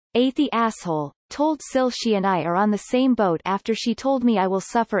8. The asshole told SIL she and I are on the same boat after she told me I will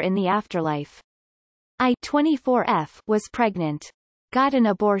suffer in the afterlife. I 24F was pregnant. Got an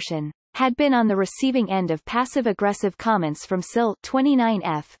abortion. Had been on the receiving end of passive-aggressive comments from SIL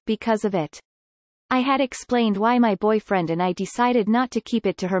 29F because of it. I had explained why my boyfriend and I decided not to keep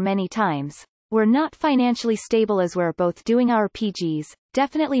it to her many times. We're not financially stable as we're both doing our PGs,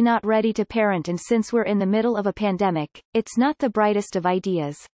 definitely not ready to parent, and since we're in the middle of a pandemic, it's not the brightest of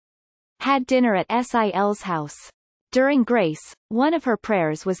ideas. Had dinner at SIL's house. During grace, one of her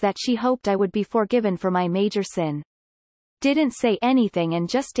prayers was that she hoped I would be forgiven for my major sin. Didn't say anything and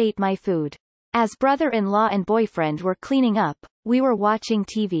just ate my food. As brother-in-law and boyfriend were cleaning up, we were watching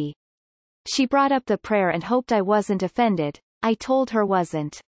TV. She brought up the prayer and hoped I wasn't offended. I told her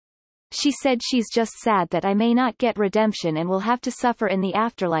wasn't. She said she's just sad that I may not get redemption and will have to suffer in the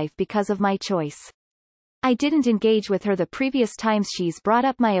afterlife because of my choice. I didn't engage with her the previous times she's brought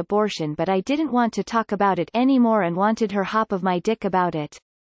up my abortion, but I didn't want to talk about it anymore and wanted her hop of my dick about it.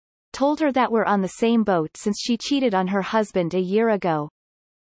 Told her that we're on the same boat since she cheated on her husband a year ago.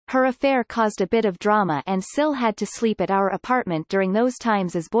 Her affair caused a bit of drama and SIL had to sleep at our apartment during those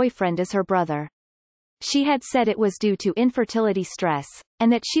times as boyfriend is her brother. She had said it was due to infertility stress,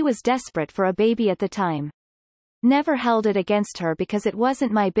 and that she was desperate for a baby at the time. Never held it against her because it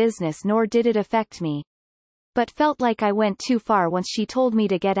wasn't my business nor did it affect me. But felt like I went too far once she told me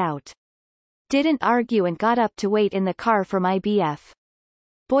to get out. Didn't argue and got up to wait in the car for my BF.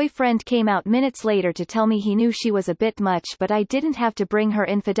 Boyfriend came out minutes later to tell me he knew she was a bit much, but I didn't have to bring her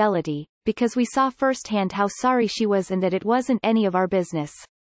infidelity, because we saw firsthand how sorry she was and that it wasn't any of our business.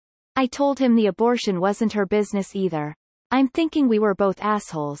 I told him the abortion wasn't her business either. I'm thinking we were both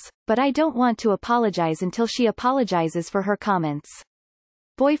assholes, but I don't want to apologize until she apologizes for her comments.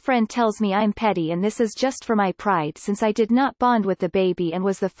 Boyfriend tells me I'm petty and this is just for my pride since I did not bond with the baby and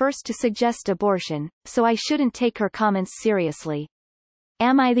was the first to suggest abortion, so I shouldn't take her comments seriously.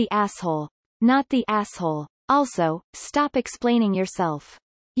 Am I the asshole? Not the asshole. Also, stop explaining yourself.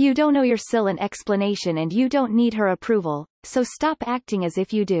 You don't owe your SIL an explanation and you don't need her approval, so stop acting as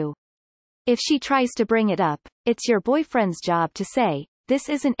if you do. If she tries to bring it up, it's your boyfriend's job to say, this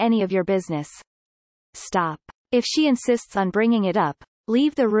isn't any of your business. Stop. If she insists on bringing it up,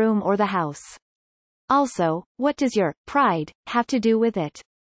 leave the room or the house. Also, what does your pride have to do with it?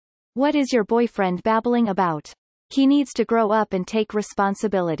 What is your boyfriend babbling about? He needs to grow up and take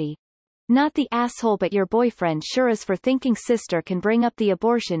responsibility. Not the asshole, but your boyfriend sure is for thinking sister can bring up the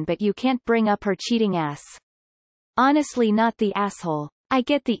abortion but you can't bring up her cheating ass. Honestly, not the asshole. I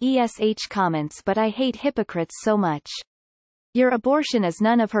get the ESH comments, but I hate hypocrites so much. Your abortion is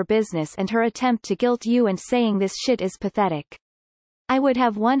none of her business and her attempt to guilt you and saying this shit is pathetic. I would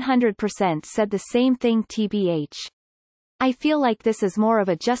have 100% said the same thing tbh. I feel like this is more of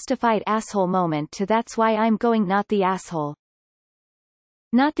a justified asshole moment to that's why I'm going not the asshole.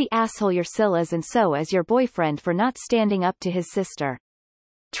 Not the asshole your SIL is, and so is your boyfriend for not standing up to his sister.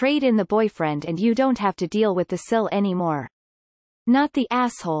 Trade in the boyfriend and you don't have to deal with the SIL anymore. Not the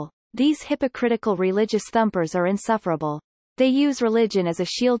asshole. These hypocritical religious thumpers are insufferable. They use religion as a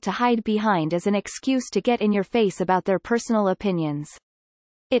shield to hide behind as an excuse to get in your face about their personal opinions.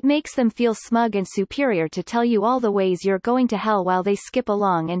 It makes them feel smug and superior to tell you all the ways you're going to hell while they skip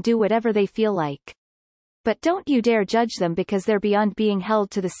along and do whatever they feel like. But don't you dare judge them because they're beyond being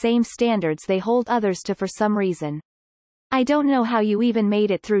held to the same standards they hold others to for some reason. I don't know how you even made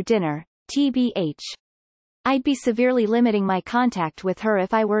it through dinner, tbh. I'd be severely limiting my contact with her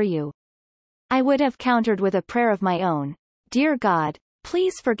if I were you. I would have countered with a prayer of my own. Dear God,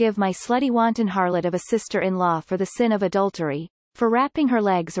 please forgive my slutty wanton harlot of a sister-in-law for the sin of adultery, for wrapping her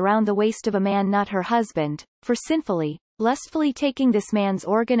legs around the waist of a man not her husband, for sinfully, lustfully taking this man's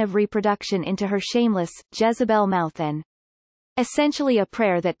organ of reproduction into her shameless, Jezebel mouth, and essentially a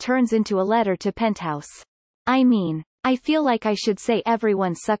prayer that turns into a letter to Penthouse. I mean, I feel like I should say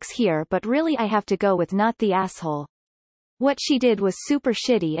everyone sucks here, but really I have to go with not the asshole. What she did was super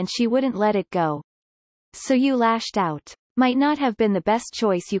shitty and she wouldn't let it go. So you lashed out. Might not have been the best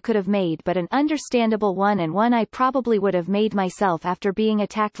choice you could have made, but an understandable one, and one I probably would have made myself after being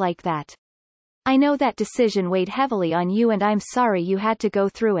attacked like that. I know that decision weighed heavily on you and I'm sorry you had to go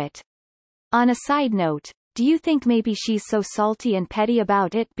through it. On a side note, do you think maybe she's so salty and petty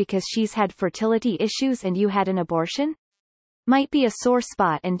about it because she's had fertility issues and you had an abortion? Might be a sore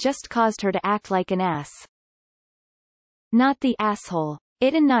spot and just caused her to act like an ass. Not the asshole.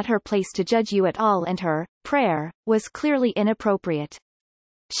 It and not her place to judge you at all, and her prayer was clearly inappropriate.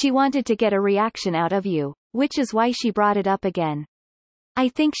 She wanted to get a reaction out of you, which is why she brought it up again. I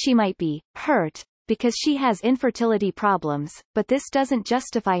think she might be hurt because she has infertility problems, but this doesn't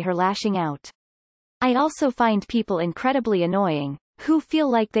justify her lashing out. I also find people incredibly annoying, who feel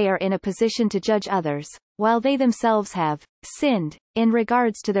like they are in a position to judge others, while they themselves have sinned, in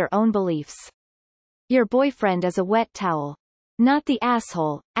regards to their own beliefs. Your boyfriend is a wet towel. Not the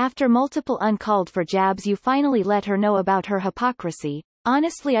asshole. After multiple uncalled for jabs you finally let her know about her hypocrisy.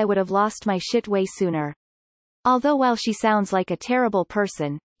 Honestly, I would have lost my shit way sooner. Although while she sounds like a terrible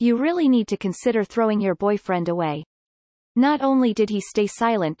person, you really need to consider throwing your boyfriend away. Not only did he stay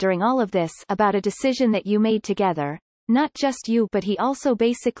silent during all of this about a decision that you made together, not just you, but he also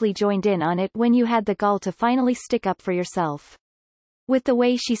basically joined in on it when you had the gall to finally stick up for yourself. With the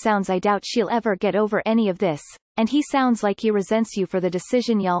way she sounds, I doubt she'll ever get over any of this, and he sounds like he resents you for the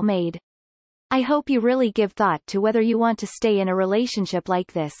decision y'all made. I hope you really give thought to whether you want to stay in a relationship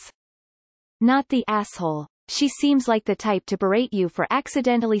like this. Not the asshole. She seems like the type to berate you for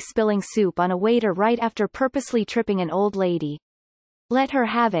accidentally spilling soup on a waiter right after purposely tripping an old lady. Let her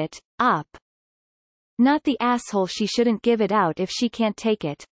have it, up. Not the asshole. She shouldn't give it out if she can't take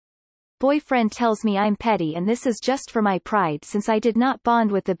it. Boyfriend tells me I'm petty and this is just for my pride since I did not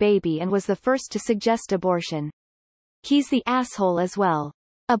bond with the baby and was the first to suggest abortion. He's the asshole as well.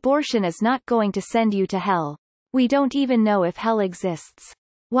 Abortion is not going to send you to hell. We don't even know if hell exists.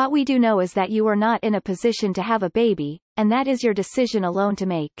 What we do know is that you are not in a position to have a baby, and that is your decision alone to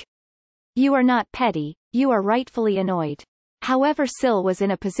make. You are not petty, you are rightfully annoyed. However, SIL was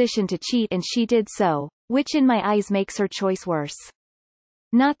in a position to cheat and she did so, which in my eyes makes her choice worse.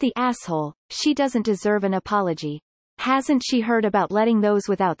 Not the asshole. She doesn't deserve an apology. Hasn't she heard about letting those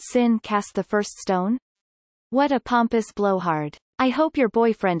without sin cast the first stone? What a pompous blowhard. I hope your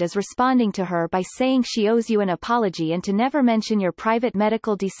boyfriend is responding to her by saying she owes you an apology and to never mention your private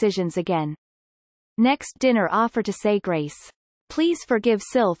medical decisions again. Next dinner, offer to say grace. Please forgive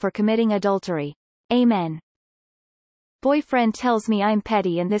SIL for committing adultery. Amen. Boyfriend tells me I'm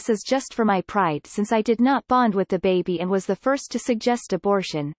petty and this is just for my pride since I did not bond with the baby and was the first to suggest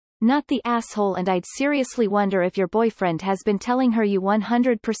abortion. Not the asshole. And I'd seriously wonder if your boyfriend has been telling her you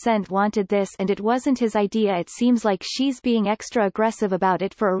 100% wanted this and it wasn't his idea. It seems like she's being extra aggressive about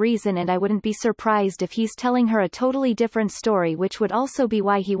it for a reason, and I wouldn't be surprised if he's telling her a totally different story, which would also be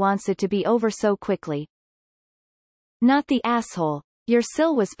why he wants it to be over so quickly. Not the asshole. Your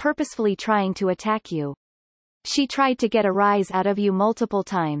SIL was purposefully trying to attack you. She tried to get a rise out of you multiple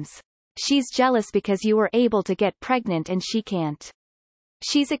times. She's jealous because you were able to get pregnant and she can't.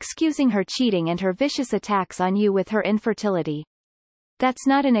 She's excusing her cheating and her vicious attacks on you with her infertility. That's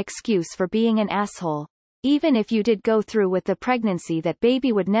not an excuse for being an asshole. Even if you did go through with the pregnancy, that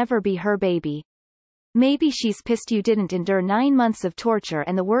baby would never be her baby. Maybe she's pissed you didn't endure 9 months of torture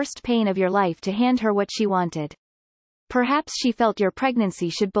and the worst pain of your life to hand her what she wanted. Perhaps she felt your pregnancy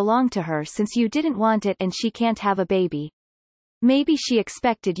should belong to her since you didn't want it and she can't have a baby. Maybe she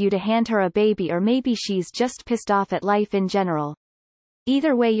expected you to hand her a baby, or maybe she's just pissed off at life in general.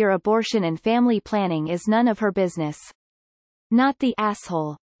 Either way, your abortion and family planning is none of her business. Not the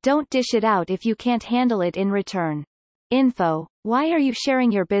asshole. Don't dish it out if you can't handle it in return. Info. Why are you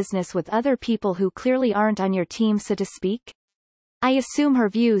sharing your business with other people who clearly aren't on your team, so to speak? I assume her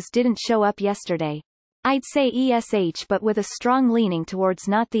views didn't show up yesterday. I'd say ESH, but with a strong leaning towards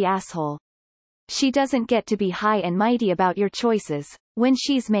not the asshole. She doesn't get to be high and mighty about your choices, when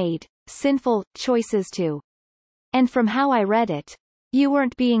she's made sinful choices too. And from how I read it, you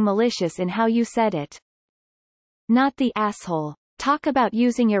weren't being malicious in how you said it. Not the asshole. Talk about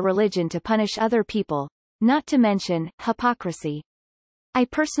using your religion to punish other people, not to mention hypocrisy. I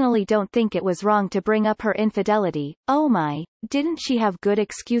personally don't think it was wrong to bring up her infidelity. Oh my, didn't she have good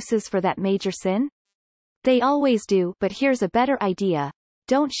excuses for that major sin? They always do, but here's a better idea.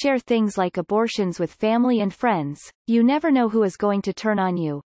 Don't share things like abortions with family and friends. You never know who is going to turn on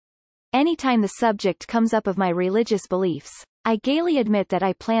you. Anytime the subject comes up of my religious beliefs, I gaily admit that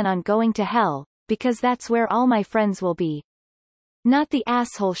I plan on going to hell, because that's where all my friends will be. Not the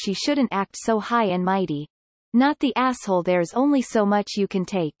asshole. She shouldn't act so high and mighty. Not the asshole. There's only so much you can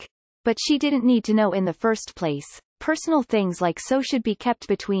take. But she didn't need to know in the first place. Personal things like so should be kept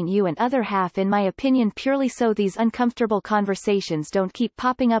between you and other half, in my opinion, purely so these uncomfortable conversations don't keep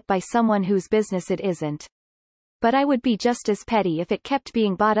popping up by someone whose business it isn't. But I would be just as petty if it kept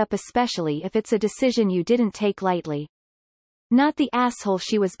being brought up, especially if it's a decision you didn't take lightly. Not the asshole.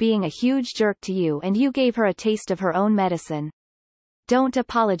 She was being a huge jerk to you and you gave her a taste of her own medicine. Don't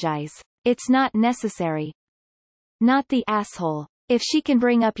apologize. It's not necessary. Not the asshole. If she can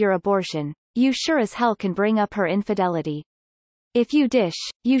bring up your abortion, you sure as hell can bring up her infidelity. If you dish,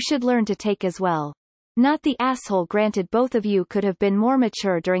 you should learn to take as well. Not the asshole. Granted, both of you could have been more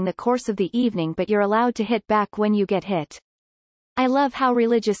mature during the course of the evening, but you're allowed to hit back when you get hit. I love how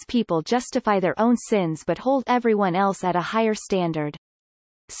religious people justify their own sins but hold everyone else at a higher standard.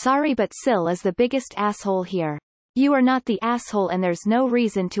 Sorry, but SIL is the biggest asshole here. You are not the asshole and there's no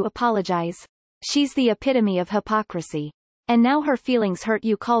reason to apologize. She's the epitome of hypocrisy. And now her feelings hurt.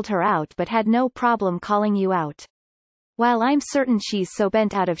 You called her out but had no problem calling you out. While I'm certain she's so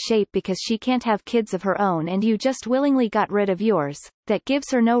bent out of shape because she can't have kids of her own and you just willingly got rid of yours, that gives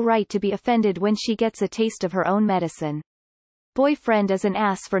her no right to be offended when she gets a taste of her own medicine. Boyfriend is an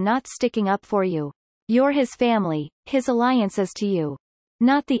ass for not sticking up for you. You're his family, his alliance is to you.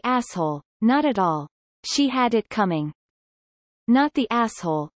 Not the asshole, not at all. She had it coming. Not the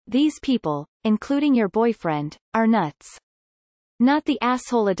asshole. These people, including your boyfriend, are nuts. Not the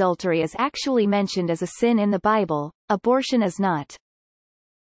asshole. Adultery is actually mentioned as a sin in the Bible, abortion is not.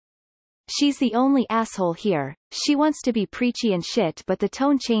 She's the only asshole here. She wants to be preachy and shit, but the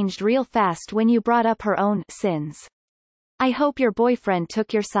tone changed real fast when you brought up her own sins. I hope your boyfriend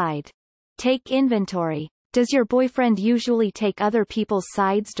took your side. Take inventory. Does your boyfriend usually take other people's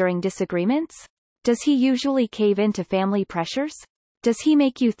sides during disagreements? Does he usually cave into family pressures? Does he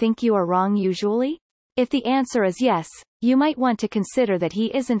make you think you are wrong usually? If the answer is yes, you might want to consider that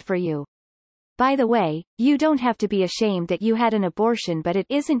he isn't for you. By the way, you don't have to be ashamed that you had an abortion, but it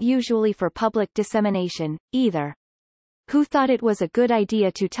isn't usually for public dissemination, either. Who thought it was a good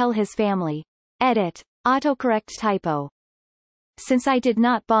idea to tell his family? Edit. Autocorrect typo. Since I did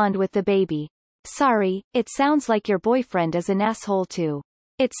not bond with the baby. Sorry, it sounds like your boyfriend is an asshole too.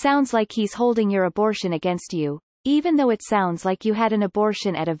 It sounds like he's holding your abortion against you, even though it sounds like you had an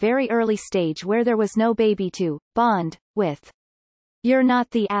abortion at a very early stage where there was no baby to bond with. You're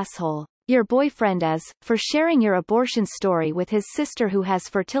not the asshole. Your boyfriend is, for sharing your abortion story with his sister who has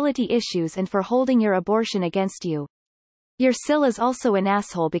fertility issues and for holding your abortion against you. Your SIL is also an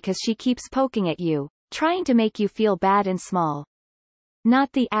asshole because she keeps poking at you, trying to make you feel bad and small.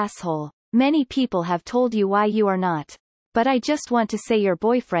 Not the asshole. Many people have told you why you are not. But I just want to say your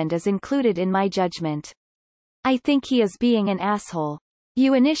boyfriend is included in my judgment. I think he is being an asshole.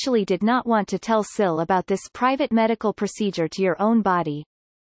 You initially did not want to tell SIL about this private medical procedure to your own body.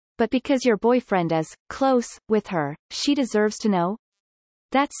 But because your boyfriend is close with her, she deserves to know?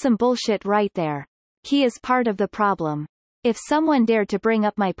 That's some bullshit right there. He is part of the problem. If someone dared to bring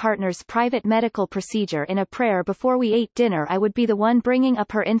up my partner's private medical procedure in a prayer before we ate dinner, I would be the one bringing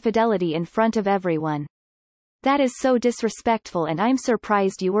up her infidelity in front of everyone. That is so disrespectful, and I'm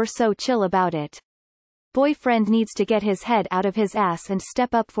surprised you were so chill about it. Boyfriend needs to get his head out of his ass and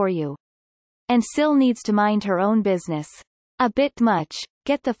step up for you. And SIL needs to mind her own business. A bit much.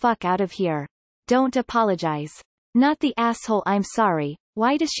 Get the fuck out of here. Don't apologize. Not the asshole. I'm sorry.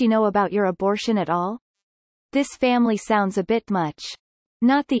 Why does she know about your abortion at all? This family sounds a bit much.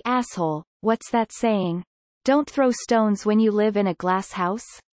 Not the asshole. What's that saying? Don't throw stones when you live in a glass house?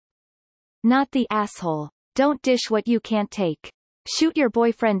 Not the asshole. Don't dish what you can't take. Shoot your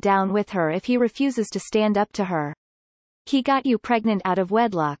boyfriend down with her if he refuses to stand up to her. He got you pregnant out of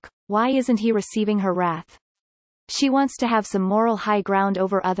wedlock. Why isn't he receiving her wrath? She wants to have some moral high ground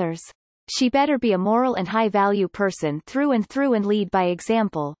over others. She better be a moral and high-value person through and through and lead by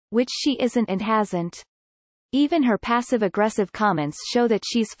example, which she isn't and hasn't. Even her passive-aggressive comments show that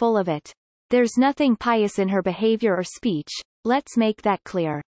she's full of it. There's nothing pious in her behavior or speech. Let's make that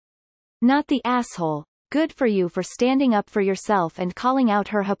clear. Not the asshole. Good for you for standing up for yourself and calling out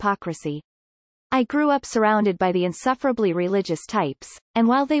her hypocrisy. I grew up surrounded by the insufferably religious types, and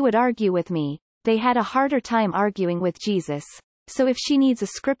while they would argue with me, they had a harder time arguing with Jesus. So if she needs a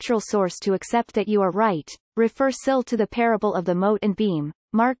scriptural source to accept that you are right, refer SIL to the parable of the mote and beam,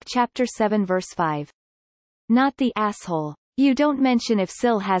 Mark chapter 7 verse 5. Not the asshole. You don't mention if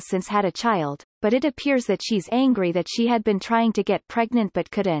SIL has since had a child, but it appears that she's angry that she had been trying to get pregnant but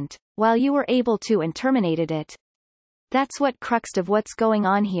couldn't, while you were able to and terminated it. That's what crux of what's going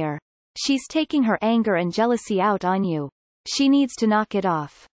on here. She's taking her anger and jealousy out on you. She needs to knock it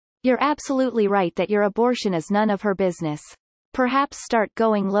off. You're absolutely right that your abortion is none of her business. Perhaps start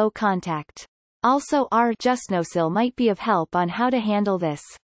going low contact. Also, just no SIL might be of help on how to handle this.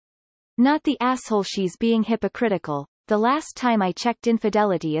 Not the asshole. She's being hypocritical. The last time I checked,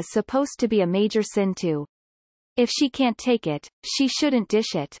 infidelity is supposed to be a major sin too. If she can't take it, she shouldn't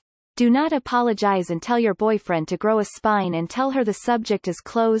dish it. Do not apologize and tell your boyfriend to grow a spine and tell her the subject is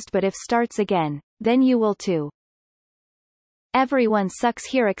closed, but if starts again, then you will too. Everyone sucks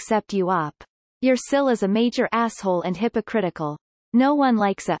here except you op. Your SIL is a major asshole and hypocritical. No one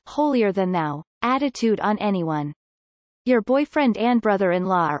likes a holier-than-thou attitude on anyone. Your boyfriend and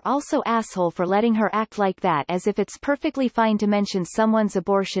brother-in-law are also asshole for letting her act like that, as if it's perfectly fine to mention someone's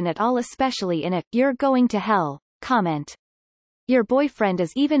abortion at all, especially in a "you're going to hell" comment. Your boyfriend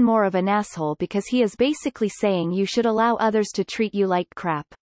is even more of an asshole because he is basically saying you should allow others to treat you like crap.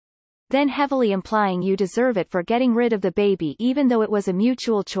 Then heavily implying you deserve it for getting rid of the baby even though it was a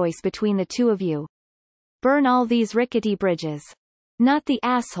mutual choice between the two of you. Burn all these rickety bridges. Not the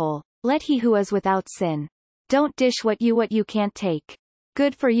asshole. Let he who is without sin. Don't dish what you can't take.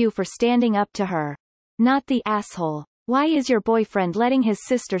 Good for you for standing up to her. Not the asshole. Why is your boyfriend letting his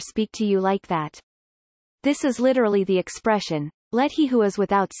sister speak to you like that? This is literally the expression, let he who is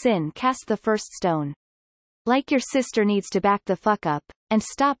without sin cast the first stone. Like your sister needs to back the fuck up, and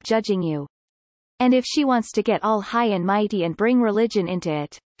stop judging you. And if she wants to get all high and mighty and bring religion into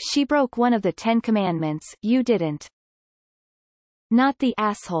it, she broke one of the 10 commandments, you didn't. Not the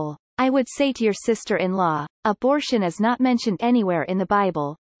asshole. I would say to your sister-in-law, abortion is not mentioned anywhere in the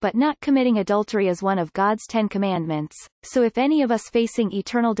Bible, but not committing adultery is one of God's 10 commandments, so if any of us facing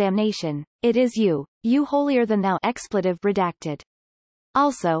eternal damnation, it is you holier than thou expletive redacted.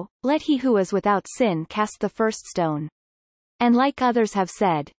 Also, let he who is without sin cast the first stone. And like others have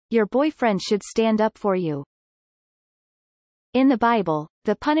said, your boyfriend should stand up for you. In the Bible,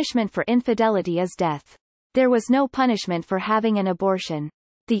 the punishment for infidelity is death. There was no punishment for having an abortion.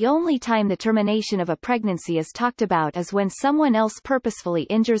 The only time the termination of a pregnancy is talked about is when someone else purposefully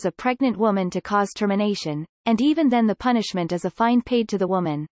injures a pregnant woman to cause termination, and even then the punishment is a fine paid to the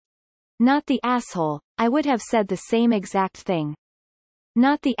woman. Not the asshole. I would have said the same exact thing.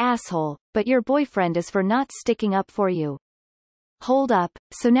 Not the asshole, but your boyfriend is for not sticking up for you. Hold up,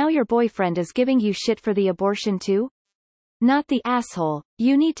 so now your boyfriend is giving you shit for the abortion too? Not the asshole.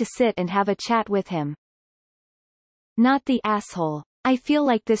 You need to sit and have a chat with him. Not the asshole. I feel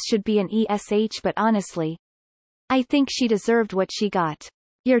like this should be an ESH, but honestly, I think she deserved what she got.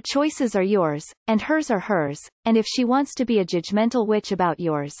 Your choices are yours, and hers are hers, and if she wants to be a judgmental witch about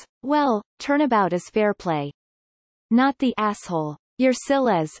yours, well, turnabout is fair play. Not the asshole. Your SIL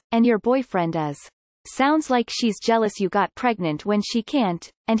is, and your boyfriend is. Sounds like she's jealous you got pregnant when she can't,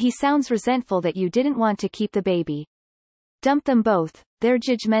 and he sounds resentful that you didn't want to keep the baby. Dump them both, they're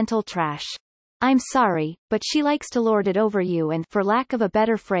judgmental trash. I'm sorry, but she likes to lord it over you and, for lack of a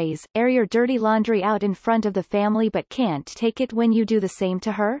better phrase, air your dirty laundry out in front of the family but can't take it when you do the same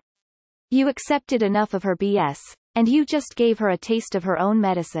to her? You accepted enough of her BS, and you just gave her a taste of her own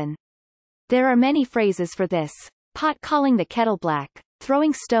medicine. There are many phrases for this. Pot calling the kettle black,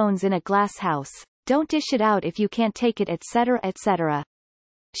 throwing stones in a glass house, don't dish it out if you can't take it, etc., etc.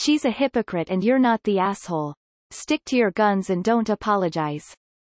 She's a hypocrite and you're not the asshole. Stick to your guns and don't apologize.